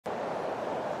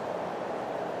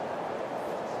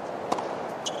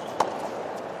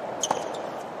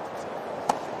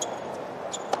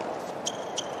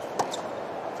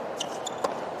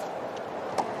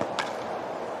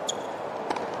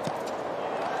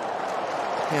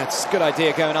Yeah, it's a good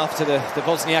idea going after the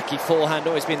Wozniacki forehand,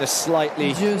 always been the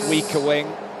slightly weaker wing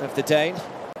of the Dane.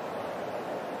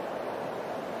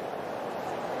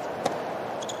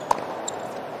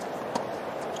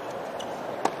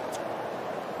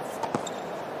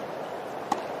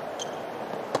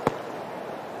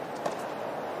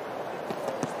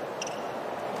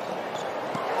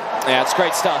 Yeah, it's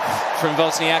great stuff from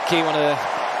Wozniacki. One of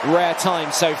the rare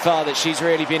times so far that she's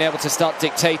really been able to start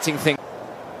dictating things.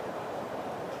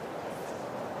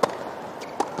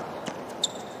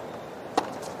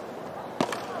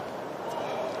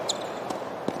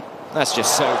 That's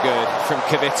just so good from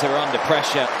Kvitova under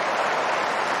pressure.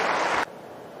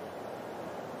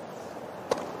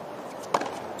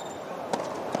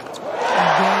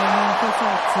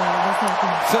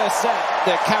 First set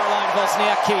that Caroline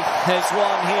Wozniacki has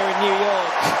won here in New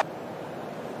York.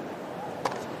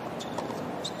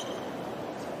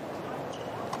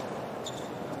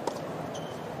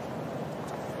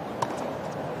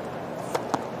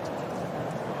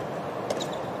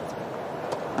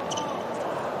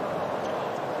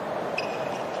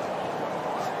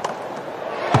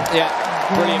 Yeah,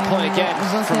 brilliant point again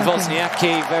from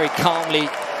Wozniacki. Very calmly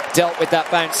dealt with that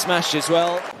bounce smash as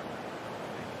well.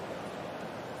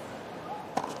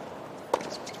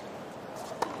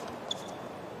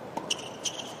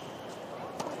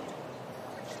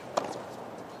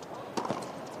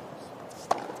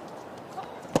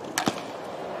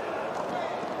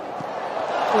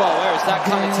 Well, where has that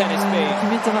kind of tennis been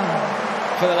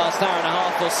for the last hour and a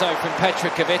half or so from Petra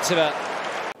Kvitova?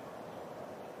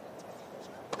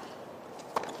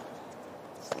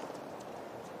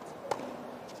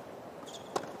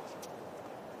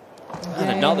 And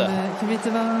another.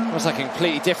 Was like a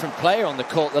completely different player on the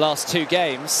court the last two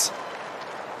games.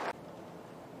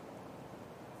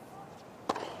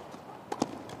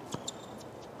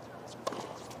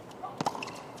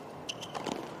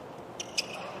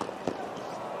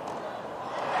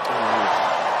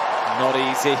 Not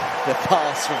easy, the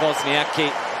pass from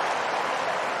Wozniacki.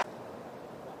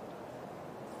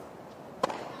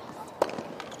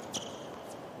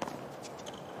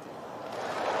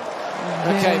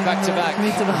 Okay, back-to-back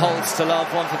holds to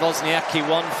love. One for Wozniacki,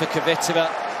 one for Kvitova.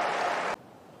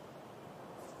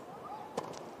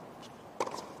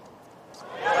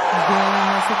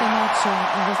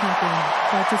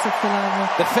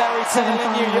 The fairy tale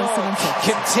in New York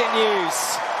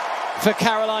continues for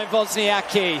Caroline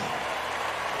Wozniacki.